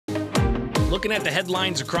Looking at the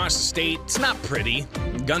headlines across the state, it's not pretty.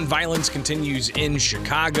 Gun violence continues in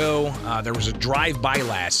Chicago. There was a drive-by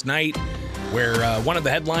last night where one of the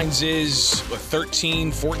headlines is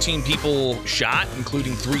 13, 14 people shot,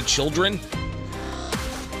 including 3 children.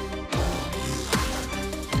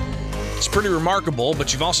 It's pretty remarkable,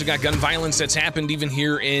 but you've also got gun violence that's happened even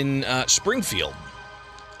here in Springfield.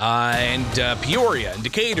 And Peoria and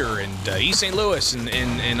Decatur and East St. Louis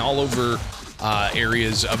and all over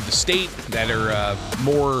areas of the state that are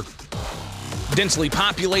more densely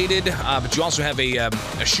populated. But you also have a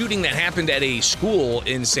shooting that happened at a school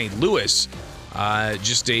in St. Louis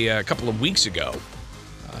just a couple of weeks ago.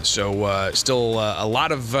 So still a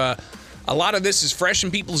lot of this is fresh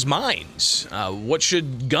in people's minds. What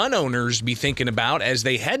should gun owners be thinking about as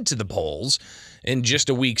they head to the polls in just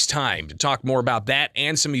a week's time? To talk more about that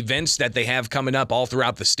and some events that they have coming up all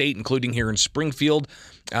throughout the state, including here in Springfield,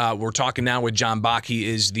 we're talking now with John Boch. He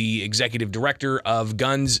is the executive director of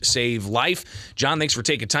Guns Save Life. John, thanks for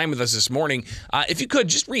taking time with us this morning. If you could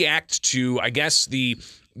just react to, I guess, the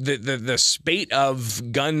spate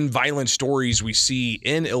of gun violence stories we see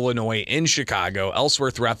in Illinois, in Chicago,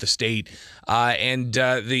 elsewhere throughout the state, and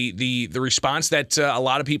the response that a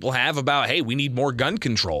lot of people have about, hey, we need more gun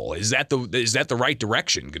control. Is that the right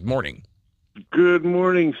direction? Good morning. Good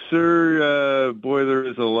morning, sir. Boy, there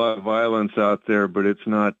is a lot of violence out there, but it's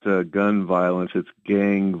not gun violence. It's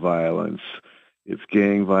gang violence. It's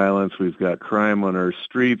gang violence. We've got crime on our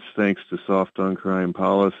streets thanks to soft on crime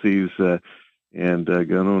policies. And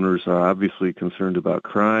gun owners are obviously concerned about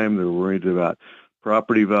crime. They're worried about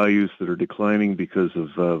property values that are declining because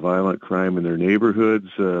of violent crime in their neighborhoods,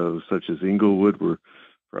 such as Inglewood, where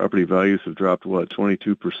property values have dropped,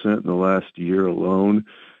 22% in the last year alone.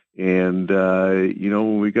 And,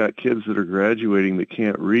 when we got kids that are graduating that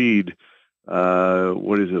can't read, 1 or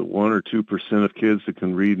 2% of kids that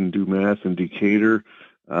can read and do math in Decatur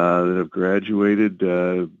that have graduated,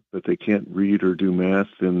 but they can't read or do math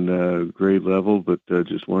in grade level, but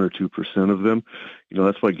just 1 or 2% of them.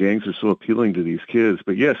 That's why gangs are so appealing to these kids.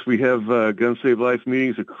 But yes, we have Gun Save Life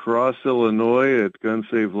meetings across Illinois at Gun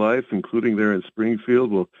Save Life, including there in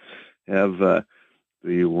Springfield. We'll have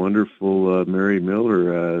the wonderful Mary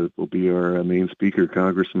Miller will be our main speaker.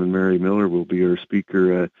 Congressman Mary Miller will be our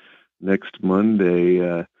speaker next Monday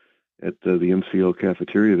at the MCL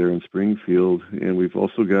cafeteria there in Springfield. And we've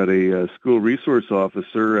also got a school resource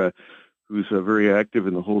officer who's very active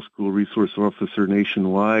in the whole school resource officer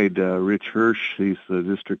nationwide, Rich Hirsch. He's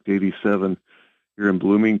District 87 here in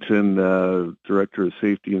Bloomington, Director of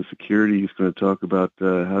Safety and Security. He's going to talk about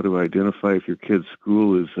how to identify if your kid's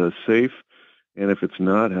school is safe, and if it's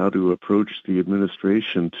not, how to approach the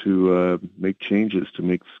administration to make changes to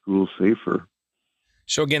make the schools safer.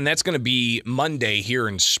 So again, that's going to be Monday here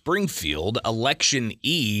in Springfield. Election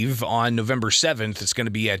Eve on November 7th. It's going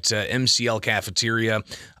to be at MCL Cafeteria,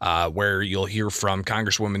 where you'll hear from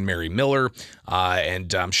Congresswoman Mary Miller,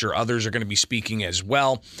 and I'm sure others are going to be speaking as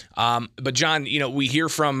well. But John, we hear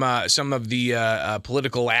from some of the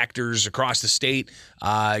political actors across the state.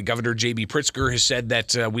 Governor J.B. Pritzker has said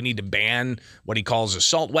that we need to ban what he calls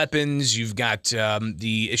assault weapons. You've got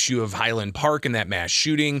the issue of Highland Park and that mass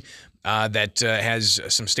shooting. That has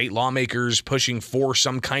some state lawmakers pushing for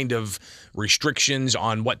some kind of restrictions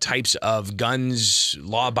on what types of guns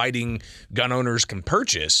law-abiding gun owners can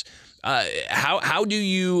purchase. How do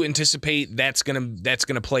you anticipate that's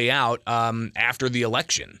gonna play out after the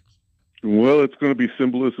election? Well, it's going to be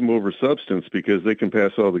symbolism over substance, because they can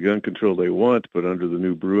pass all the gun control they want, but under the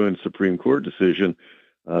new Bruin Supreme Court decision,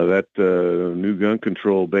 that new gun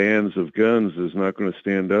control bans of guns is not going to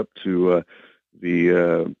stand up to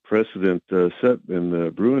the precedent set in the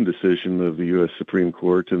Bruin decision of the U.S. Supreme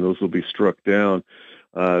Court, and those will be struck down.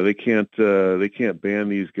 They can't ban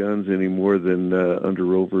these guns any more than under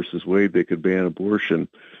Roe versus Wade they could ban abortion.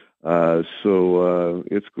 So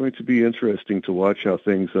it's going to be interesting to watch how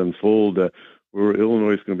things unfold. Where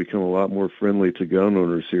Illinois is going to become a lot more friendly to gun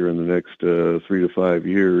owners here in the next 3 to 5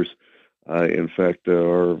 years. In fact,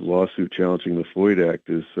 our lawsuit challenging the Floyd Act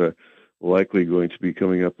is likely going to be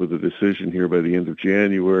coming up with a decision here by the end of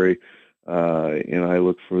January, and I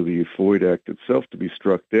look for the Floyd Act itself to be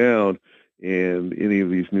struck down, and any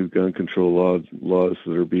of these new gun control laws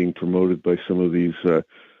that are being promoted by some of these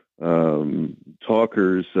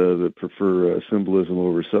talkers that prefer symbolism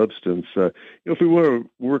over substance. If we want to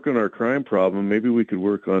work on our crime problem, maybe we could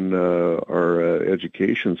work on our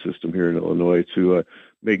education system here in Illinois to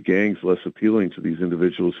make gangs less appealing to these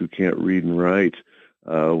individuals who can't read and write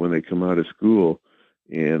when they come out of school,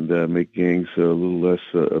 and make gangs a little less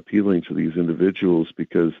appealing to these individuals,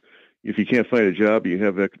 because if you can't find a job, you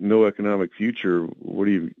have no economic future. What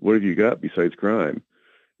have you got besides crime?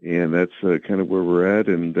 And that's kind of where we're at.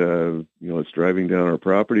 And it's driving down our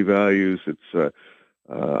property values. It's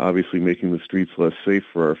obviously making the streets less safe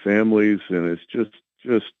for our families, and it's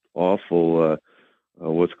just awful.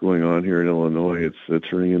 What's going on here in Illinois? It's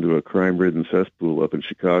turning into a crime-ridden cesspool up in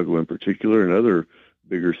Chicago, in particular, and other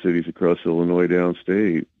bigger cities across Illinois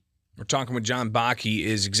downstate. We're talking with John Boch. He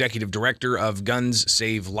is executive director of Guns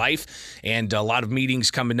Save Life, and a lot of meetings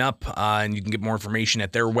coming up, and you can get more information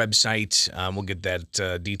at their website. We'll get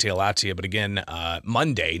that detail out to you. But again,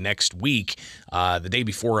 Monday next week, the day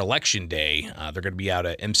before Election Day, they're going to be out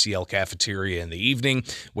at MCL Cafeteria in the evening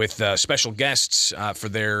with special guests for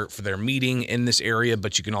their meeting in this area.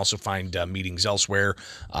 But you can also find meetings elsewhere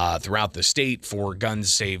throughout the state for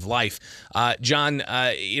Guns Save Life. John,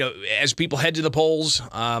 as people head to the polls,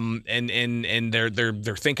 and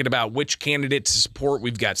they're thinking about which candidate to support.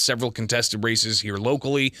 We've got several contested races here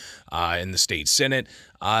locally in the state Senate.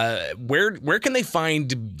 Where can they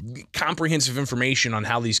find comprehensive information on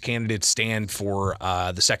how these candidates stand for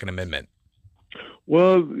the Second Amendment?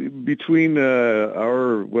 Well, between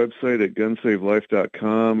our website at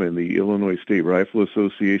gunsavelife.com and the Illinois State Rifle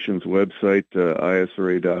Association's website,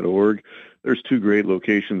 isra.org, there's two great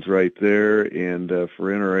locations right there. And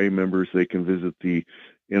for NRA members, they can visit the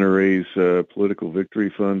NRA's Political Victory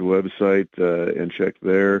Fund website and check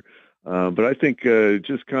there. But I think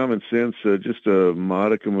just common sense, just a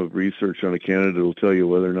modicum of research on a candidate will tell you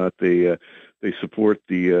whether or not they support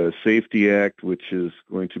the Safety Act, which is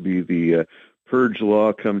going to be the purge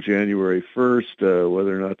law come January 1st,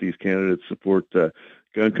 whether or not these candidates support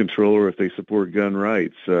gun control or if they support gun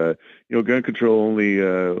rights. Gun control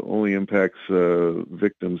only impacts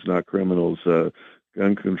victims, not criminals.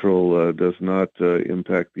 Gun control does not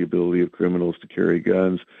impact the ability of criminals to carry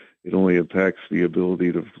guns. It only impacts the ability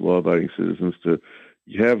of law-abiding citizens to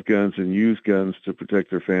have guns and use guns to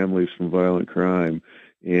protect their families from violent crime.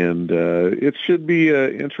 And it should be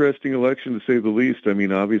an interesting election, to say the least. I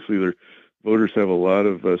mean, obviously, their voters have a lot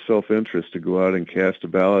of self-interest to go out and cast a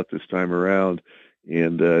ballot this time around,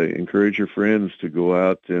 and encourage your friends to go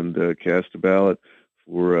out and cast a ballot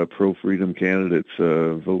for pro-freedom candidates.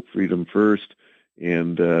 Vote freedom first.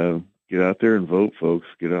 And get out there and vote, folks.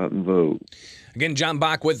 Get out and vote. Again, John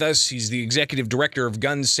Boch with us. He's the executive director of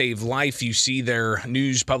Guns Save Life. You see their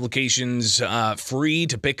news publications free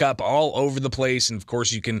to pick up all over the place. And, of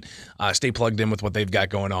course, you can stay plugged in with what they've got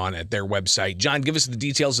going on at their website. John, give us the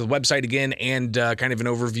details of the website again and kind of an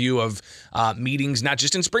overview of meetings, not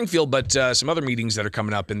just in Springfield, but some other meetings that are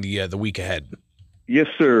coming up in the week ahead. Yes,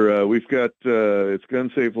 sir. We've got, it's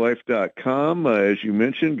gunsavelife.com, as you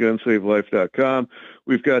mentioned, gunsavelife.com.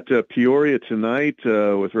 We've got Peoria tonight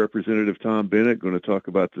with Representative Tom Bennett going to talk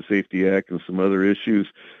about the Safety Act and some other issues.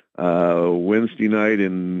 Wednesday night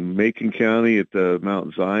in Macon County at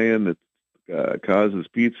Mount Zion at Causes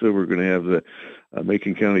Pizza, we're going to have the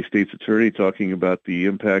Macon County State's Attorney talking about the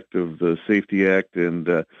impact of the Safety Act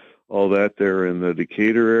and all that there in the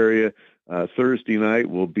Decatur area. Thursday night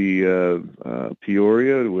will be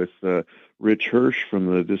Peoria with Rich Hirsch from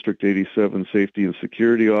the District 87 Safety and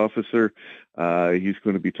Security Officer. He's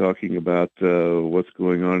going to be talking about what's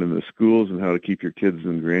going on in the schools and how to keep your kids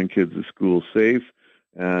and grandkids at school safe.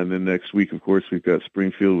 And then next week, of course, we've got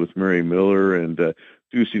Springfield with Mary Miller. And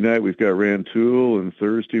Tuesday night, we've got Rantoul. And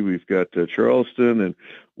Thursday, we've got Charleston. And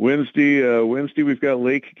Wednesday, we've got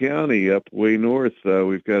Lake County up way north.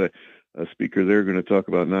 We've got a speaker there going to talk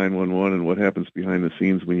about 911 and what happens behind the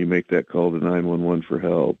scenes when you make that call to 911 for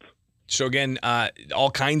help. So again,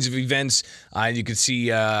 all kinds of events. You can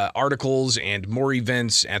see articles and more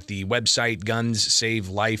events at the website Guns Save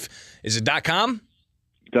Life. Is it .com?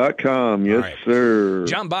 .com, yes, right, sir.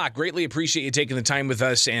 John Boch, greatly appreciate you taking the time with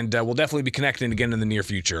us, and we'll definitely be connecting again in the near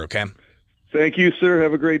future, okay? Thank you, sir.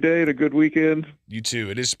 Have a great day and a good weekend. You too.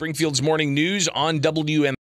 It is Springfield's Morning News on WM.